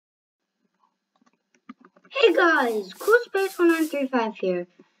Hey guys, Coolspace1935 here.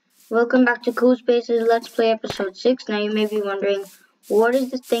 Welcome back to Coolspace's Let's Play episode 6. Now you may be wondering, what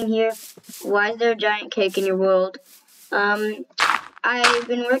is this thing here? Why is there a giant cake in your world? I've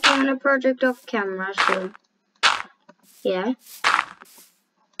been working on a project off camera, so yeah.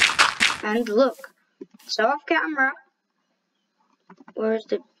 And look, so off camera, where's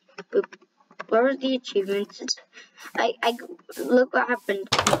the achievements? I look what happened.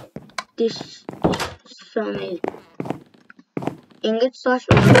 This is so amazing. Ingots slash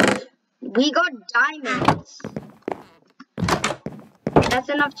ores. We got diamonds. That's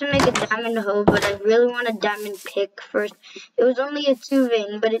enough to make a diamond hoe, but I really want a diamond pick first. It was only a 2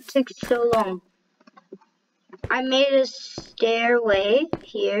 vein, but it took so long. I made a stairway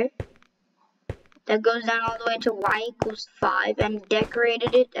here that goes down all the way to y=5 and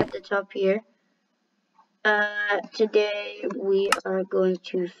decorated it at the top here. Today we are going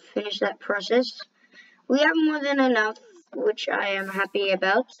to finish that process. We have more than enough, which I am happy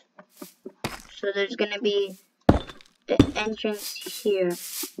about. So there's gonna be the entrance here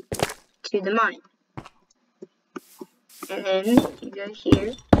to the mine. And then you go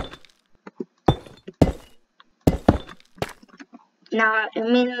here. Now, it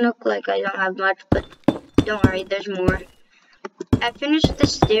may look like I don't have much, but don't worry, there's more. I finished the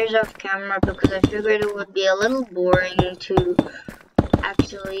stairs off camera because I figured it would be a little boring to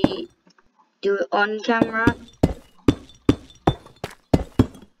actually do it on camera.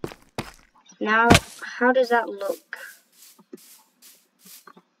 Now, how does that look?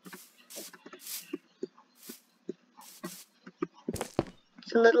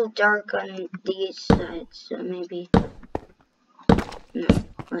 It's a little dark on these sides, so maybe no,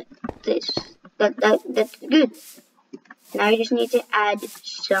 like this. That's good. Now you just need to add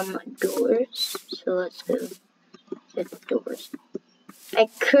some doors. So let's go get the doors. I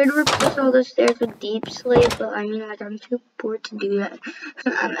could replace all the stairs with deep slate, but I mean, like, I'm too poor to do that.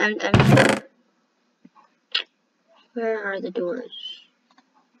 Where are the doors?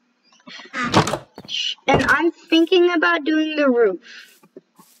 And I'm thinking about doing the roof.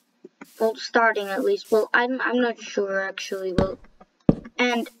 Well, starting at least. Well, I'm not sure actually. Well,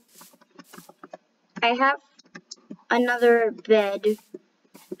 and I have another bed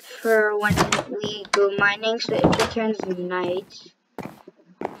for when we go mining. So if it turns night,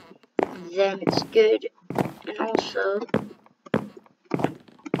 then it's good. And also,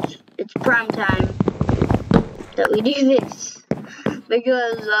 it's prime time that we do this.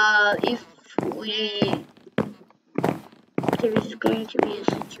 Because if we, there's going to be a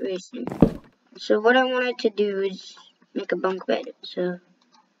situation. So what I wanted to do is make a bunk bed. So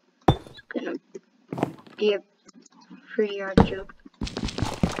it's gonna be a pretty hard job.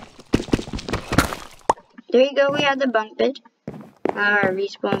 There you go, we have the bunk bed. Our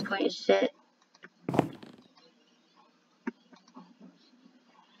respawn point is set.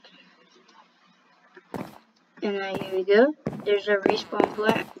 And then here we go. There's a respawn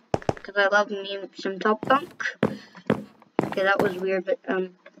point. Because I love me some top bunk. Okay, that was weird, but I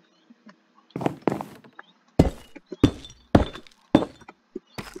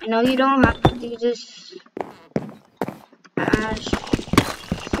know you don't have to do this. I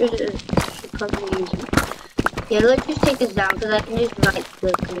should probably use it. Yeah, let's just take this down because I can just right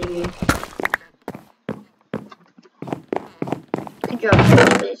click here. Good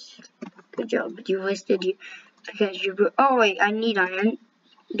job, this. Good job, but you wasted your. Because you. Oh wait, I need iron.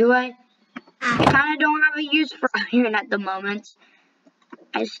 Do I? I kind of don't have a use for iron at the moment.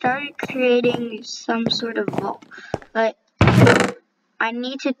 I started creating some sort of vault, but I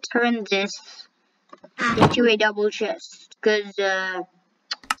need to turn this into a double chest, because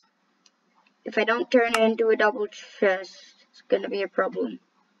if I don't turn it into a double chest, it's gonna be a problem.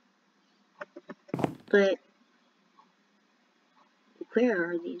 But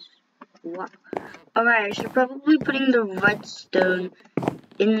where are these? What? Alright, I should probably putting the redstone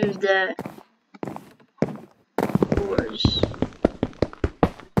in the doors.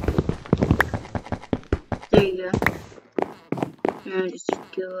 There you go. Now just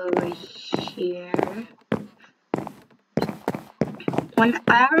go over here.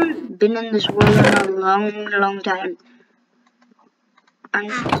 I haven't been in this world in a long time. I'm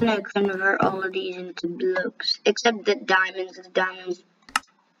just gonna convert all of these into blocks, except the diamonds. The diamonds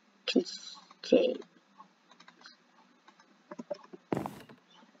can stay.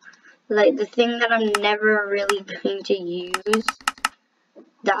 Like the thing that I'm never really going to use.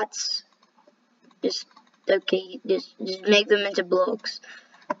 That's just okay. Just make them into blocks.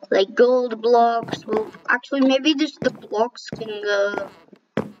 Like gold blocks. Well, actually, maybe just the blocks can go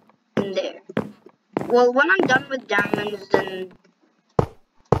in there. Well, when I'm done with diamonds, then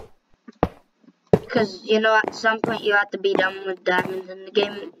because, you know, at some point you have to be done with diamonds in the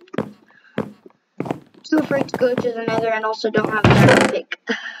game. Too afraid to go to the nether and also don't have a diamond pick.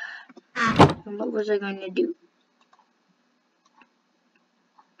 And what was I going to do?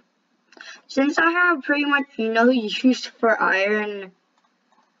 Since I have pretty much no use for iron,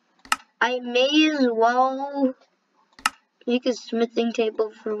 I may as well make a smithing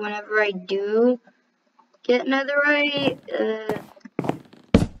table for whenever I do get netherite.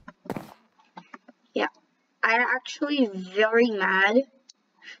 Yeah, I'm actually very mad.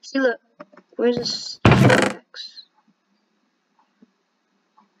 See, look, where's this pickaxe?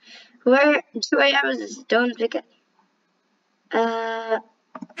 Where do I have a stone pickaxe? The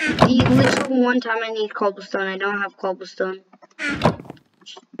literal one time I need cobblestone, I don't have cobblestone.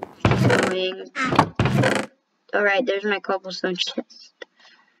 Just annoying. Alright, there's my cobblestone chest.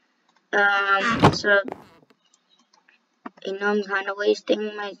 So, you know, I'm kind of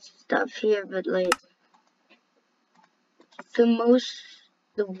wasting my stuff here, but like, the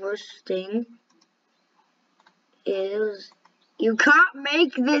worst thing is you can't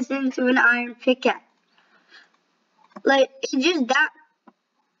make this into an iron pickaxe. Like, it's just that.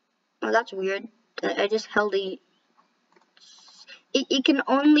 Oh, that's weird. I just held it can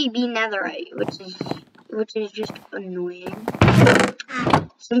only be netherite, which is just annoying.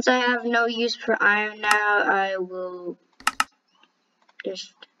 Since I have no use for iron now, I will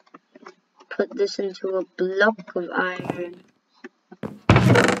just put this into a block of iron.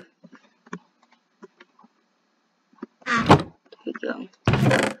 There we go.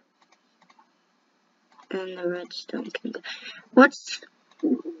 And the redstone can go. What's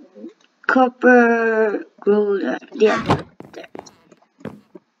copper, gold? Yeah, there.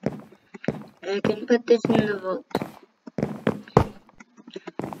 I can put this in the vault.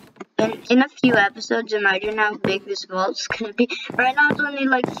 And in a few episodes, imagine how big this vault's gonna be. Right now, it's only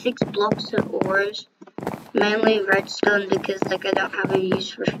like 6 blocks of ores. Mainly redstone because like I don't have a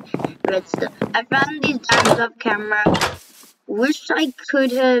use for redstone. I found these diamonds off camera. Wish I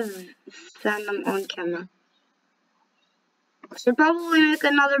could have found them on camera. Should probably make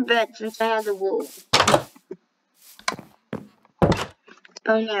another bed since I have the wool.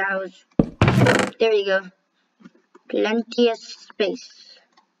 Oh yeah, there you go. Plenty of space.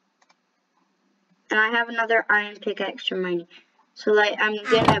 And I have another iron pickaxe for mining. So like I'm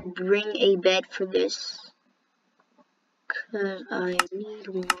gonna bring a bed for this. Cause I need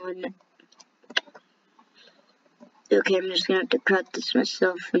one. Okay, I'm just gonna have to cut this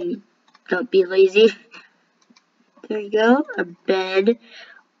myself and don't be lazy. There you go, a bed.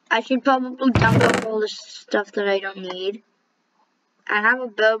 I should probably dump up all the stuff that I don't need. I have a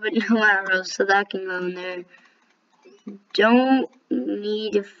bow but no arrows, so that can go in there. Don't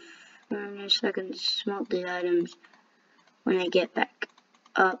need a furnace, I can smelt the items when I get back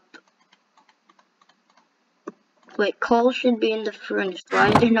up. Wait, coal should be in the furnace. Why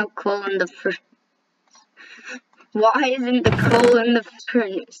is there no coal in the furnace? Why isn't the coal in the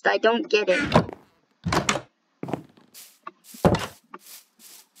furnace? I don't get it.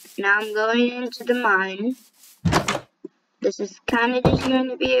 Now I'm going into the mine. This is kind of just going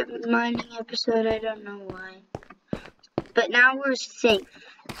to be a mining episode. I don't know why. But now we're safe,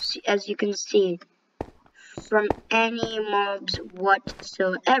 as you can see, from any mobs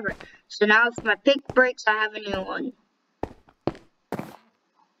whatsoever. So now if my pick breaks, I have a new one.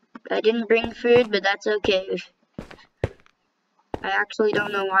 I didn't bring food, but that's okay. I actually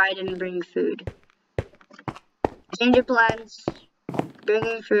don't know why I didn't bring food. Change of plans.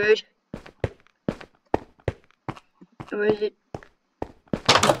 Bringing food. Or is it?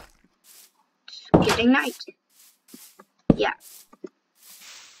 It's getting night. Yeah.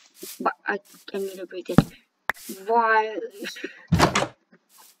 But I need to break it. Why?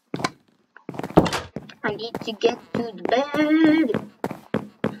 I need to get to the bed.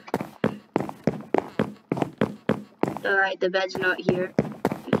 Alright, the bed's not here.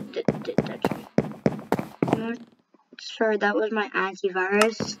 Sorry, that was my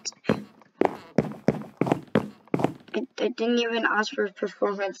antivirus. I didn't even ask for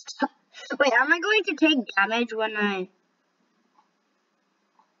performance. Wait, am I going to take damage when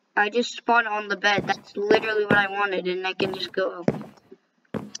I just spawn on the bed? That's literally what I wanted, and I can just go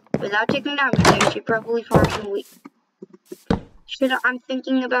without taking damage. I should probably farm some wheat. I'm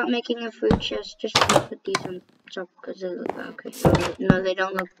thinking about making a food chest just to put these on top because they look okay. No, they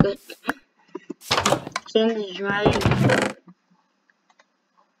don't look good. Change right.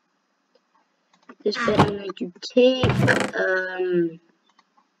 This bed I'm going to take.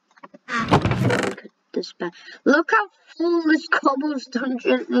 Look at this bed. Look how full this cobblestone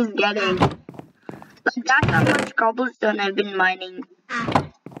chest is getting. Like that's how much cobblestone I've been mining.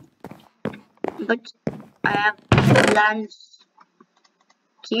 But I have plans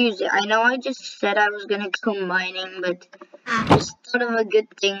to use it. I know I just said I was gonna go mining, but I just thought of a good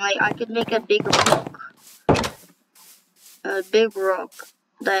thing. Like, I could make a big rock. A big rock.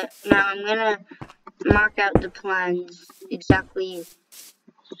 That now I'm gonna mark out the plans exactly.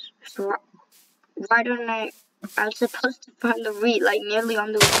 So why don't I was supposed to find the reed, like, nearly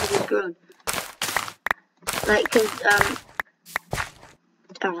on the way to this road. Like, cause,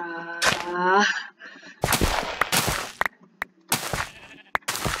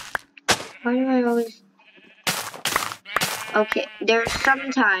 why do I always... Okay, there are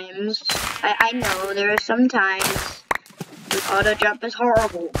sometimes, I know, there are sometimes the auto jump is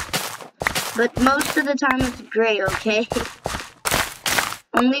horrible. But most of the time it's great, okay?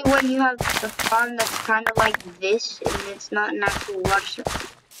 Only when you have a farm that's kind of like this, and it's not an actual water.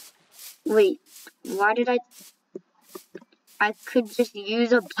 Wait, why did I could just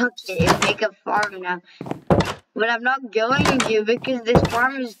use a bucket and make a farm now. But I'm not going to because this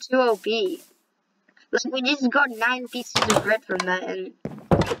farm is too OP. Like, we just got 9 pieces of bread from that, and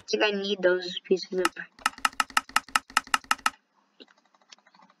I think I need those pieces of bread.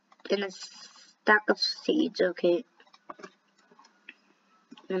 And a stack of seeds, okay.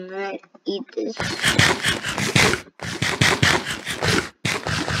 I'm gonna eat this.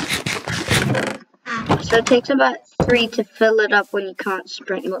 So it takes about 3 to fill it up when you can't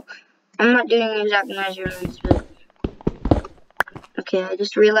sprint. Well, I'm not doing exact measurements, but... Okay, I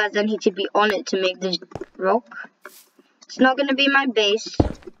just realized I need to be on it to make this rock. It's not gonna be my base.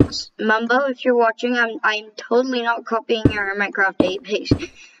 Mumbo, if you're watching, I'm totally not copying your Minecraft 8 base.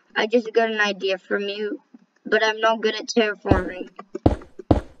 I just got an idea from you, but I'm not good at terraforming.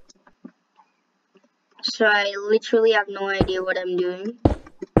 So I literally have no idea what I'm doing.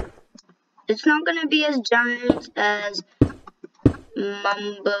 It's not gonna be as giant as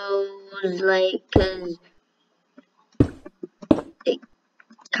Mumbo's, like, cause it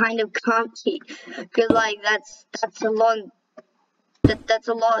kind of can't be, cause like that's a long, that's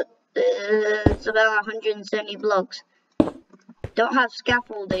a lot. It's about 170 blocks. Don't have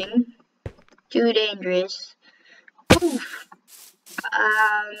scaffolding. Too dangerous. Oof.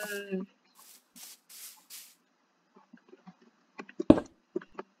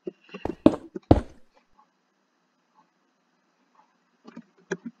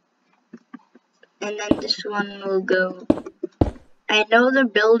 And then this one will go. I know the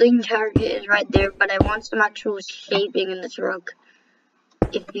building target is right there, but I want some actual shaping in this rock.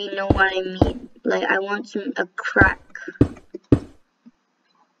 If you know what I mean. Like, I want a crack.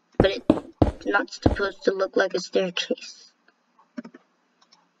 But it's not supposed to look like a staircase.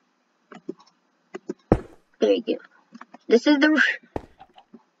 There you go. This is the...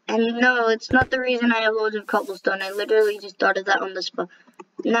 And no, it's not the reason I have loads of cobblestone. I literally just thought of that on the spot.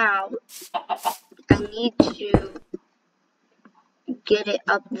 Now, I need to get it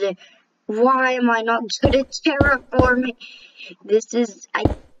up there. Why am I not good at terraforming? This is...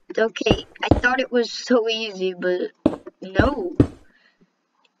 Okay, I thought it was so easy, but no.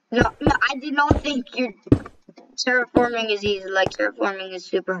 No, I did not think your terraforming is easy. Like, terraforming is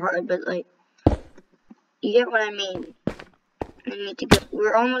super hard, but like, you get what I mean. I need to go.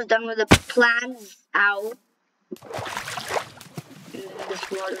 We're almost done with the plans out. This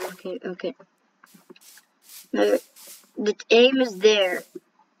water, okay. The aim is there.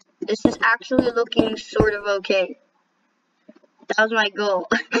 This is actually looking sort of okay. That was my goal.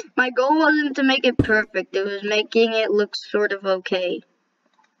 My goal wasn't to make it perfect. It was making it look sort of okay.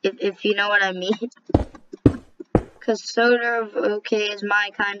 If you know what I mean. Because sort of okay is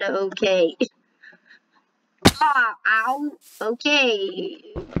my kind of okay. Ah, ow. Okay.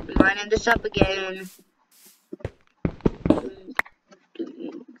 Lining this up again.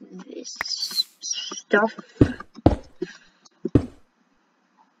 Doing this stuff.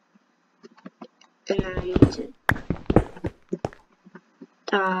 And I need to...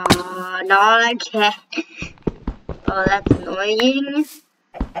 no, I can't. Oh, that's annoying.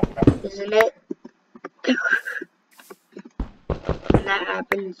 Isn't it? When that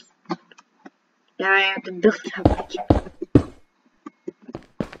happens, now I have to build up again.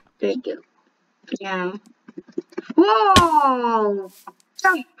 There you go. Now. Whoa!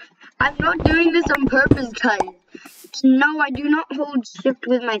 I'm not doing this on purpose, guys. No, I do not hold shift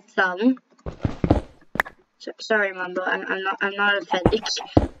with my thumb. Sorry, Mumbo. I'm not offended.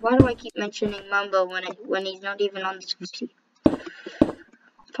 Why do I keep mentioning Mumbo when he's not even on the Switch?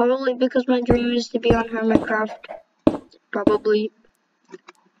 Probably because my dream is to be on Hermitcraft. Probably.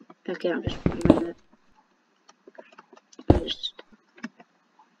 Okay, I'll just remember that.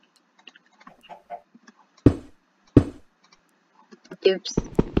 Oops.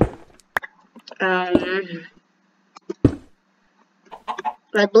 I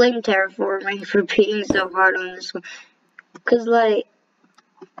blame terraforming for being so hard on this one. Cause like,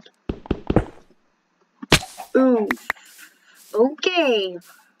 ooh, okay.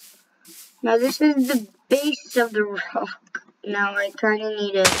 Now this is the base of the rock. Now I kinda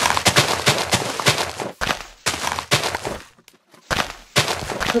need to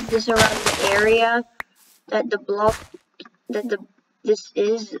put this around the area that the block, this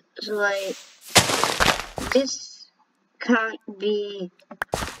is, so like, this can't be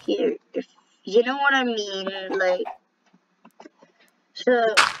here, if you know what I mean, like,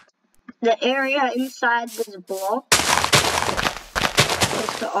 so, the area inside this block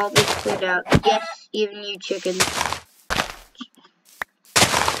has to all be cleared out. Yes, even you chickens.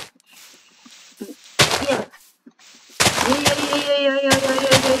 Yeah.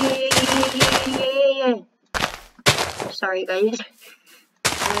 Yeah. Sorry, guys.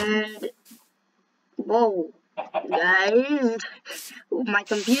 And, whoa, guys, my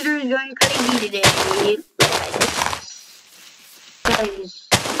computer is going crazy today. Guys,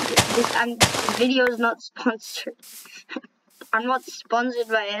 this video is not sponsored. I'm not sponsored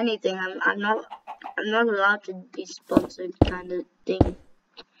by anything. I'm not allowed to be sponsored, kind of thing.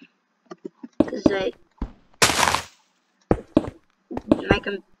 Cause my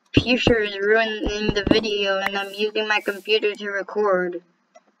computer is ruining the video, and I'm using my computer to record.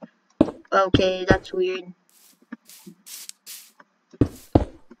 Okay, that's weird.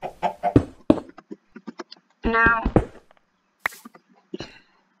 Now,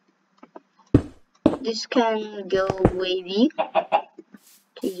 this can go wavy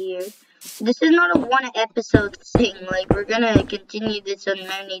to here. This is not a one episode thing, like we're gonna continue this on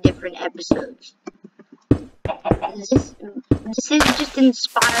many different episodes. This is just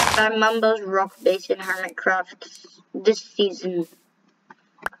inspired by Mumbo's rock base in Hermitcraft this season.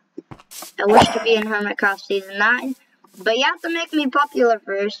 I wish to be in Hermitcraft season 9, but you have to make me popular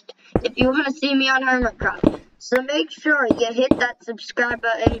first if you want to see me on Hermitcraft. So make sure you hit that subscribe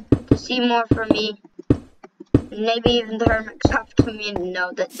button to see more from me. Maybe even the Hermitcraft community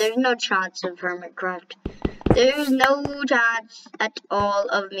know that there's no chance of Hermitcraft. There's no chance at all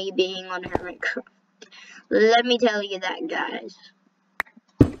of me being on Hermitcraft. Let me tell you that, guys.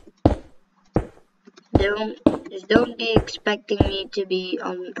 Don't be expecting me to be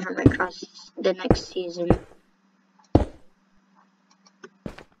on Hermitcraft the next season.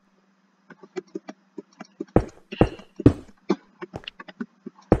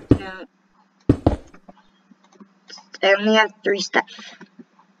 No. I only have 3 stacks.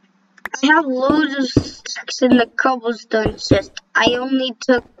 I have loads of stacks in the cobblestone chest. I only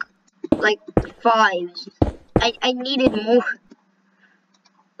took like 5. I needed more.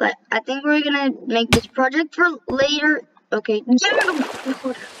 But I think we're gonna make this project for later. Okay.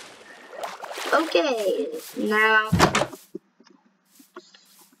 Okay, now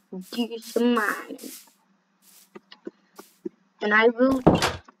do some mining. And I will.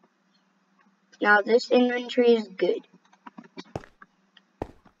 Now this inventory is good.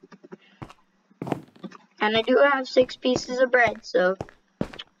 And I do have 6 pieces of bread, so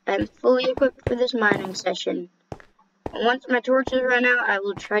I'm fully equipped for this mining session. And once my torches run out, I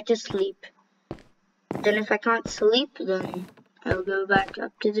will try to sleep. Then if I can't sleep, then I'll go back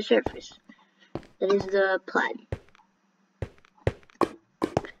up to the surface. That is the plan.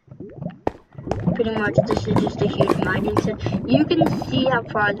 Pretty much this is just a huge mining set. You can see how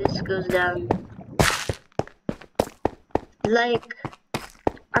far this goes down. Like,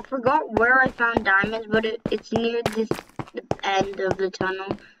 I forgot where I found diamonds, but it's near the end of the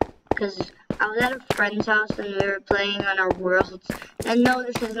tunnel. Because I was at a friend's house and we were playing on our worlds. And no,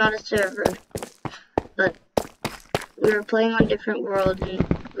 this is not a server. But we were playing on different worlds and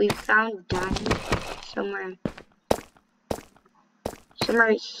we found diamonds somewhere.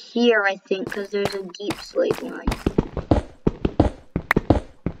 Somewhere here, I think, because there's a deep slate line.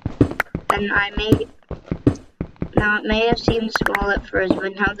 And now it may have seemed small at first,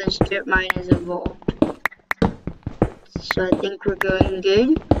 but now the strip mine is evolved. So I think we're going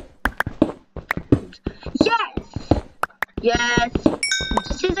good. Yes! Yes!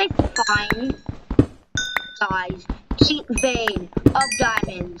 This is a fine size deep vein of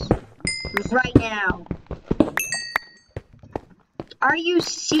diamonds right now. Are you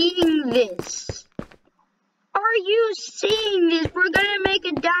seeing this? Are you seeing this? We're gonna make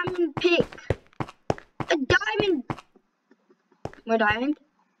a diamond pick. A diamond. More diamond?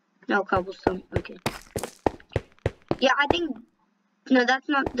 No, cobblestone. Okay. Yeah, I think. No, that's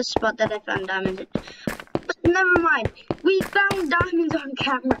not the spot that I found diamonds in. But never mind. We found diamonds on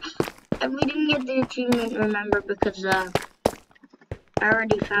camera. And we didn't get the achievement, remember, because I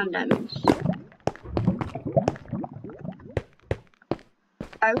already found diamonds.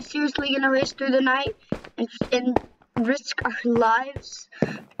 Are we seriously gonna race through the night and risk our lives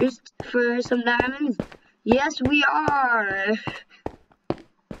just for some diamonds? Yes, we are.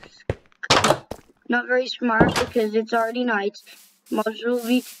 Not very smart because it's already night. Most will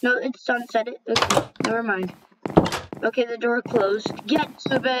be no, it's sunset. Okay, never mind. Okay, the door closed. Get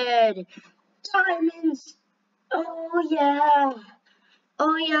to bed. Diamonds. Oh yeah.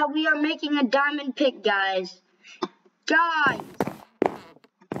 Oh yeah, we are making a diamond pick, guys. Guys,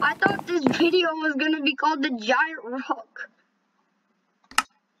 I thought this video was gonna be called the Giant Rock.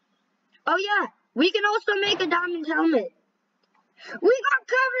 Oh yeah, we can also make a diamond helmet. We got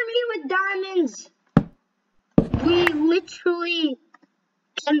cover me with diamonds. We literally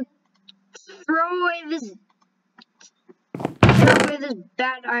can throw away this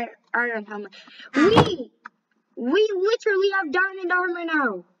bad iron helmet. We literally have diamond armor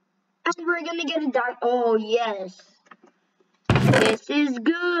now. And we're gonna get a diamond. Oh yes. This is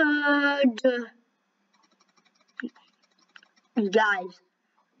good. Guys,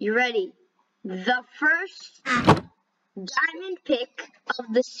 you ready? The first diamond pick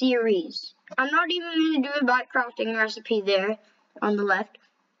of the series. I'm not even going to do a by crafting recipe there on the left.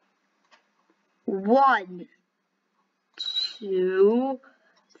 1, 2,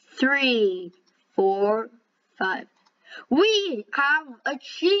 3, 4, 5. We have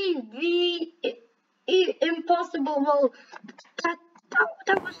achieved the impossible. Well,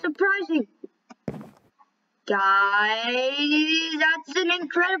 that was surprising. Guys, that's an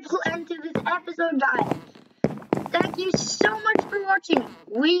incredible end to this episode, guys. Thank you so much for watching.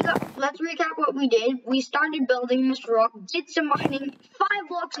 Let's recap what we did. We started building this rock, did some mining, 5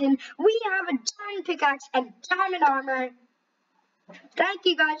 blocks in. We have a diamond pickaxe and diamond armor. Thank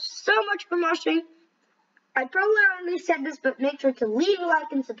you guys so much for watching. I probably already said this, but make sure to leave a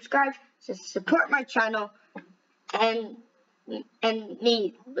like and subscribe to support my channel. And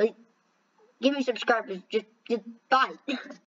me, like, give me subscribers. Just bye.